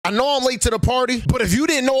know I'm late to the party, but if you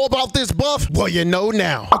didn't know about this buff, well, you know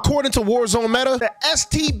now. According to Warzone meta, the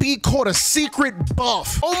STB caught a secret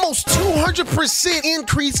buff. Almost 200%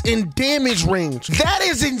 increase in damage range. That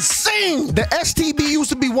is insane. The STB used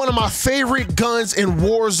to be one of my favorite guns in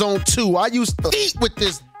Warzone 2. I used to eat with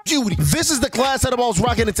this beauty. This is the class that I was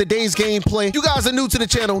rocking in today's gameplay. You guys are new to the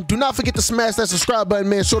channel. Do not forget to smash that subscribe button,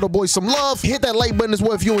 man. Show the boys some love. Hit that like button as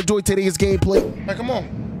well if you enjoyed today's gameplay. Hey, come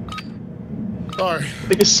on. Sorry.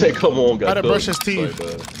 Nigga said, come on, guys. I had to brush his teeth.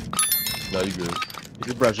 No, you good. Did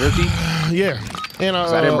you brush your teeth? Yeah. And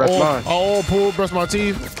I didn't brush mine. I'll pull, brush my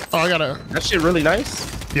teeth. Oh, I gotta. That shit really nice.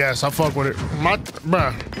 Yes, I fuck with it.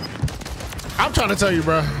 Bruh. I'm trying to tell you,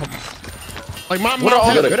 bruh. Like my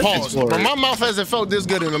mouth hasn't felt this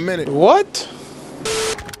good in a minute. What?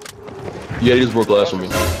 Yeah, he just broke glass on me.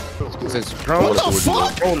 What the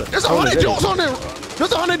fuck? There's 100 dudes on there.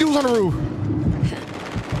 There's 100 dudes on the roof.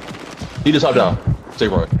 He just hopped down.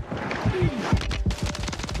 Take run.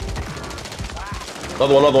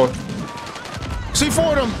 Another one.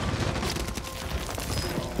 C4 them.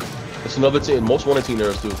 It's another team. Most wanted team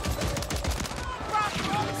there too.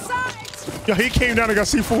 Yo, he came down and got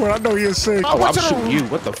C4. I know he is sick. Oh, I'm shooting you.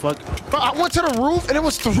 What the fuck? Bro, I went to the roof and it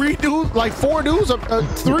was 3 dudes, like 4 dudes,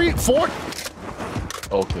 3, 4.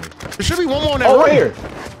 Okay. There should be one more on that. Oh, right here.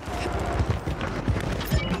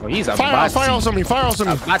 Oh, he's a firehouse on me. Firehouse on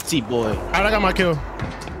me. A bati boy. All right, I got my kill.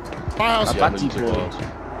 Firehouse. A bati boy.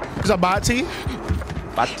 He's a bati.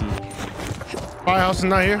 Bati. Firehouse is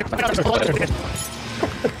not here.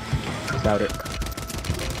 Doubt it.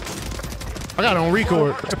 I got it on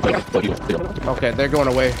record. Okay, they're going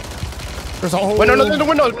away. There's a whole. Wait, no, the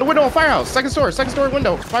window on firehouse. Second story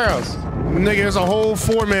window, firehouse. Nigga, there's a whole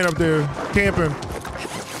 4-man up there camping.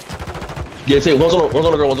 Yeah, take one's on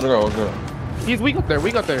the girl. He's weak up there.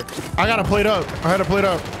 I got to plate up. I had to plate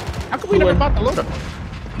up. How come we never bought the loader?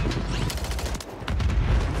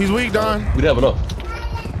 He's weak, Don. We didn't have enough.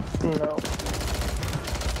 No.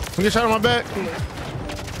 We get shot on my back.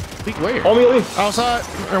 Weak where? On me. Outside.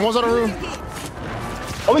 And one's on the roof.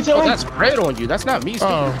 On me, tell me. That's red on you. That's not me.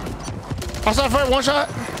 Oh. Outside first, one shot.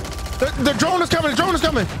 The drone is coming.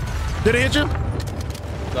 Did it hit you?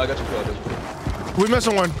 No, I got you. We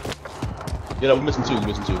missing one. Yeah, no, we're missing two.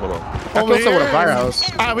 Hold on. I killed someone with a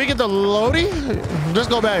firehouse. All right, we get the loadie.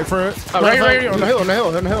 Just go back for it. Right here, on the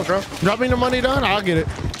hill, bro. Drop me the money, Don. I'll get it.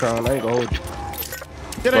 I ain't gonna hold you.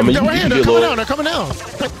 Yeah, they're coming down.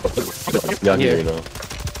 Yeah, here, you know.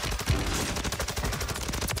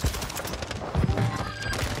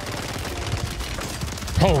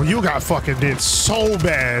 Oh, you got fucking did so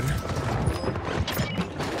bad.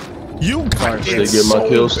 You got it so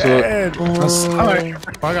bad. All right,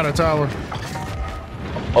 I got a tower.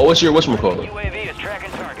 Oh, what's your call? UAV is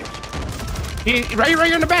tracking target. He right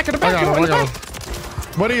here in the back. I got him.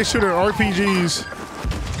 What are you shooting? RPGs.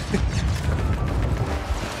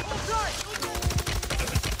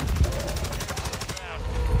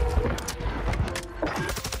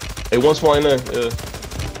 Hey, one's flying there. Yeah.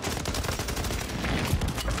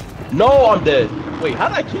 No, I'm dead. Wait, how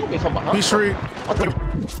did I kill him from behind? He's street.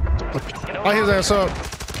 I hit his ass up.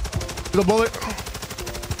 The bullet.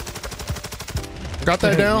 Got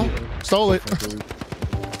that down. Stole it.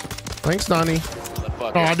 Thanks, Donnie.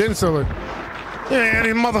 Oh, I didn't steal it. Yeah,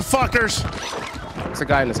 these motherfuckers. There's a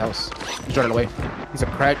guy in this house. He's running away. He's a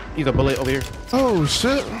crack. He's a bullet over here. Oh,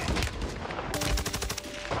 shit.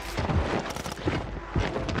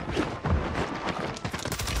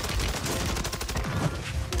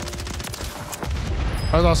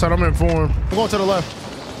 As I said, I'm informed. I'm going to the left.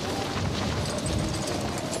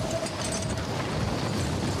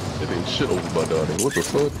 It ain't shit over my daughter. What the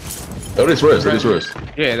fuck? Oh, this rest.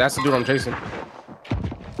 Yeah, that's the dude I'm chasing.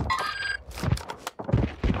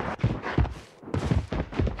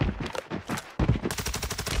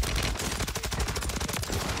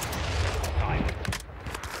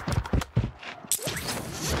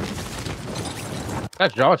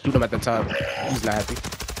 That's Jaw shoot him at the time. He's not happy.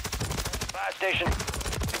 Fire station.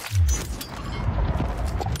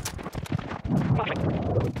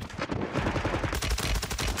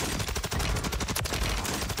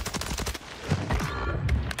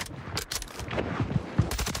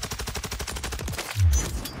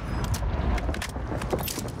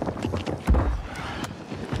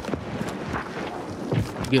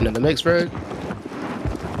 Getting in the mix, Fred?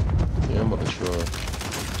 Yeah, I'm about to try.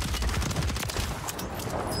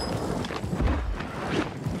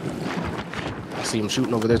 I see him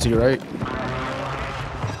shooting over there to your right.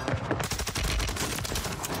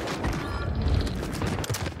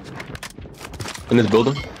 In this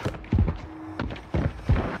building?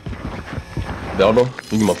 Daldo,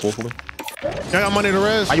 you get my full for me? I got money to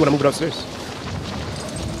res. How you wanna move it upstairs?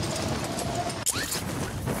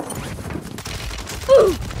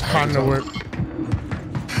 I know it.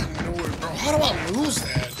 Bro. How do I lose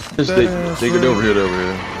that? They get over here,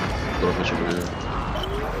 Throw a fish over here.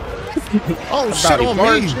 Oh shit, on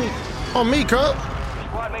me. On me, Cup.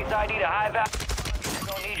 Squad mates ID to high value.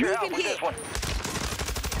 Don't need your help with this one.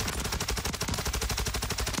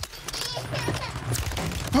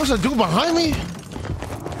 What's that dude behind me?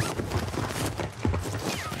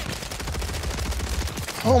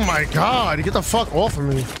 Oh my god, get the fuck off of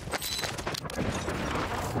me.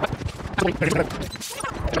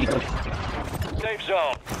 Safe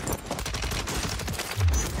zone.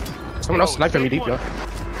 Someone else sniping me deep, yo.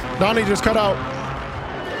 Donnie just cut out.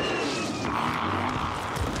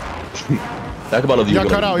 Back about Y'all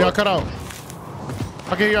cut out, y'all cut out. I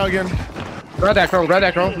can hear y'all again. Grab that chrome,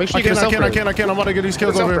 Make sure you get a I can't. I'm about to get these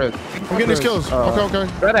kills over here. I'm getting these kills. Okay.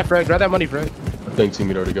 Grab that, Fred. Grab that money, Fred. I think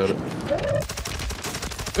teammate already got it.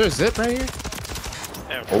 There's a zip right here.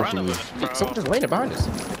 Hopefully. Someone just laying it behind us.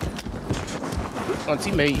 On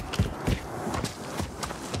teammate.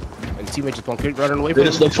 And teammate just won't keep running away from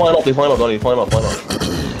They flying off, Donnie, flying off.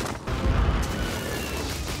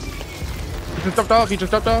 He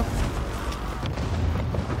just ducked off.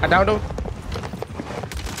 I downed him.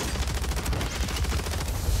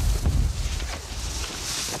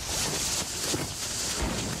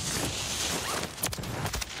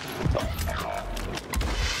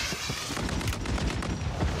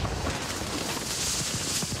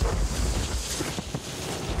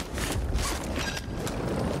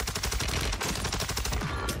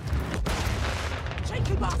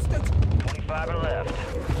 Cheeky bastard! 25 and left.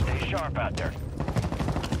 Stay sharp out there.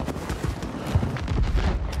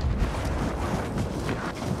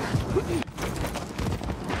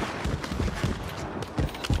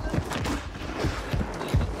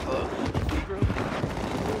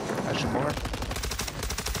 That's your mark.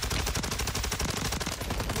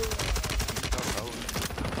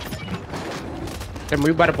 And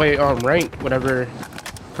we about to play rank whenever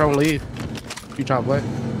Chrome leave. If you trying to play.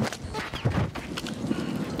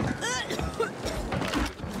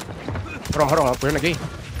 Hold on. We're in the game.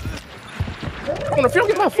 Hold on, if you don't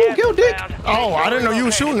get my full kill, dick. Oh, I didn't know you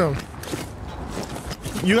were shooting him.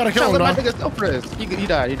 You gotta kill him, My dog. nigga self-res. He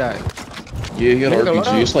died. Yeah, he got an Nigga,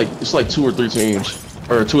 RPG. It's like 2 or 3 teams.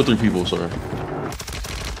 Or 2 or 3 people, sorry.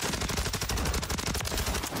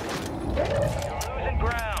 Losing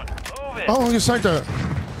ground. Move it. Oh, you sniped that.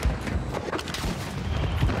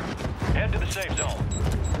 Head to the safe zone.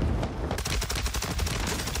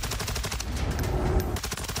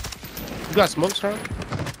 You got smoke, sir?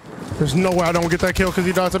 There's no way I don't get that kill because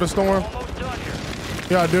he died to the storm. Almost done here.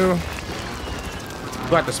 Yeah, I do. You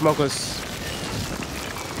got the smokers.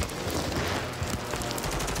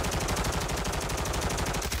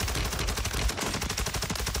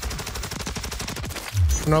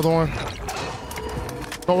 Another one.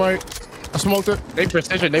 Go right. I smoked it. They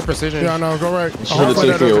precision. Yeah, I know. Go right. Should've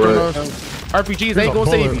taken it right. RPGs ain't gonna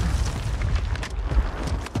save you.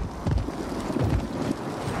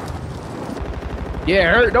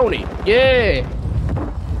 Yeah, hurt, don't he? Yeah.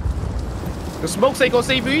 The smokes ain't gonna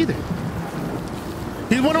save you either.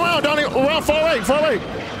 He went around, Donnie. Around far right.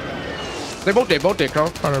 They both dead,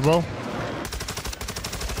 Carl. All right, bro.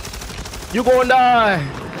 You gonna die.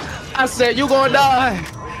 I said you gonna die.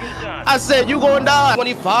 I said you gonna die.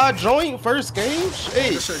 25 joint first game.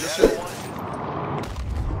 Hey.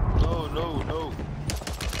 No.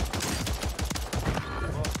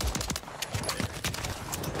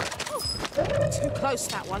 Too close,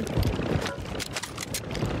 that one.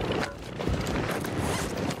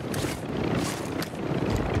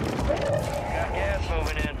 Got gas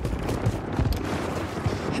moving in.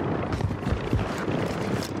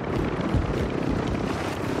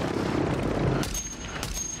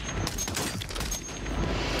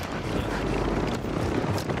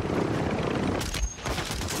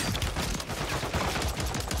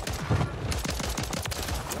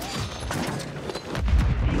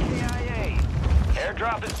 CIA.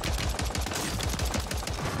 Airdrop is.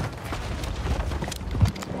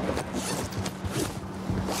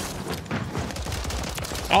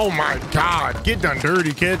 Oh my God. Get done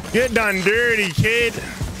dirty, kid. Get done dirty, kid.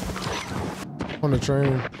 On the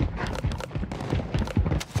train.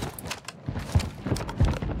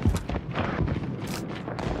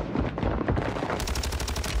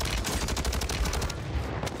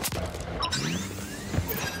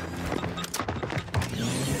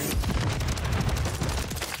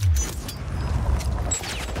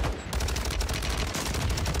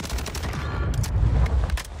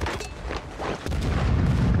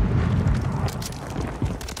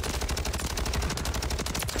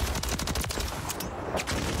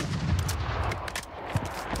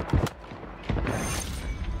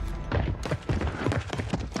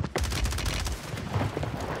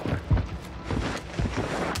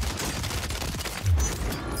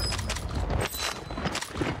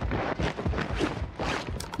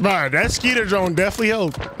 Bro, that Skeeter drone definitely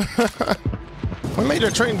helped. What made the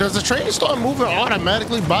train? Does the train start moving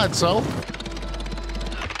automatically by itself?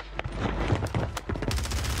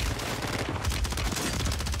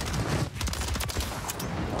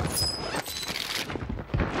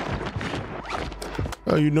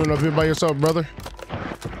 Oh, you doing up here by yourself, brother?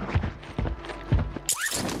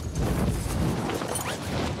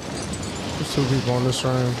 There's 2 people on this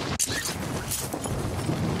train.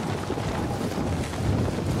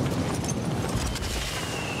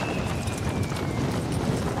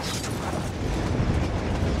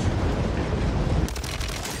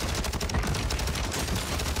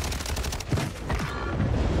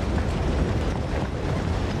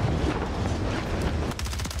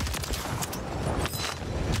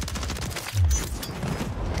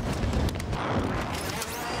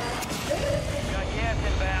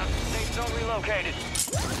 Located.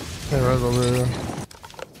 Hey, right over here.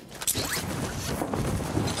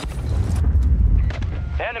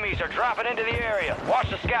 Enemies are dropping into the area. Watch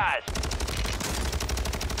the skies.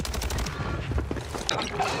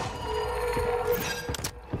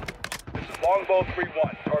 This is Longbow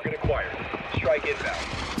 3-1. Target acquired. Strike inbound.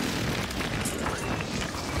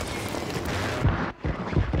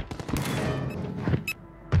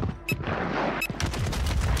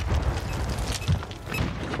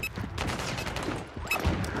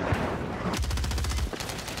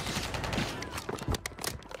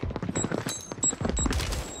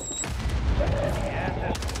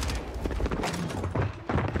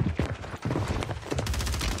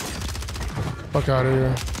 Fuck out of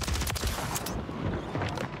here.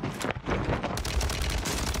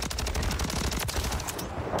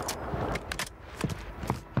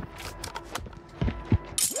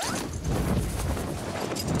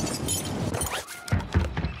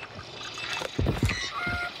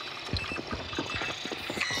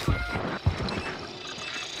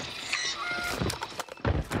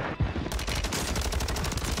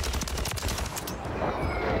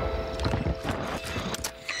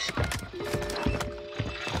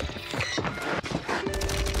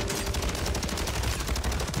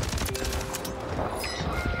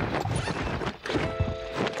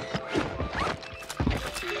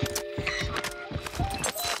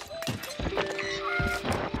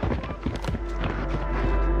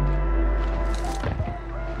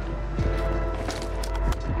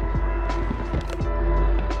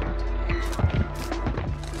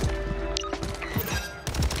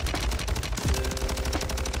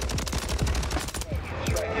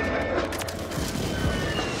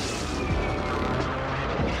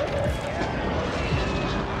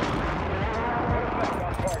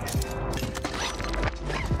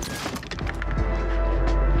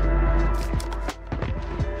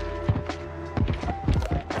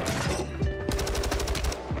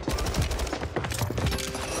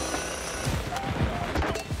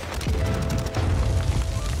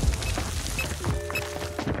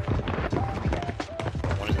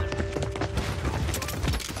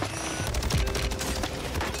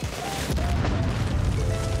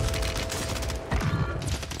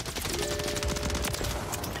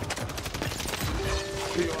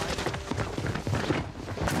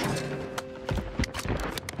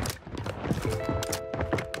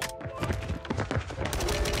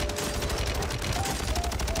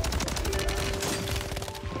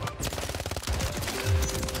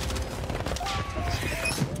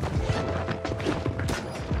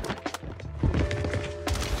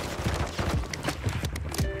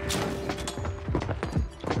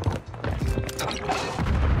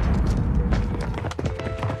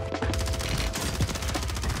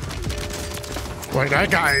 Like,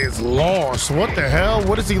 that guy is lost. What the hell?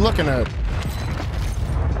 What is he looking at?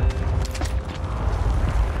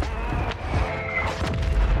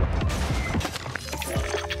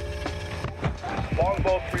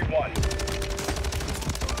 Longbow 3-1.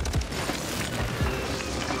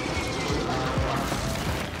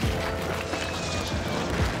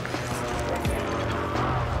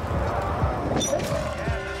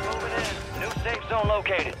 Moving in. New safe zone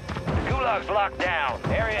located. The gulag's locked down.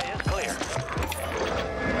 Area is clear.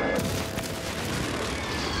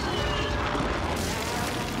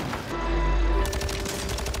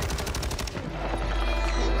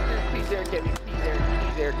 Please, Eric, get me. Please,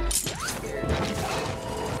 Eric. Please, Eric.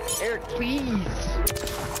 Eric, please.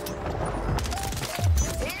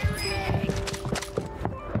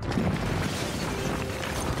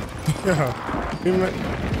 Yeah.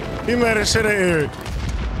 He mad as shit at Eric.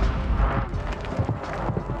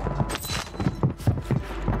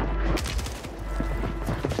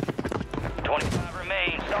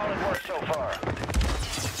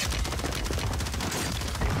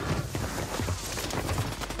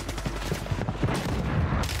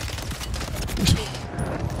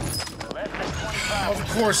 Of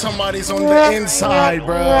course, somebody's on the inside,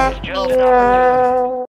 bro. Just an opportunity.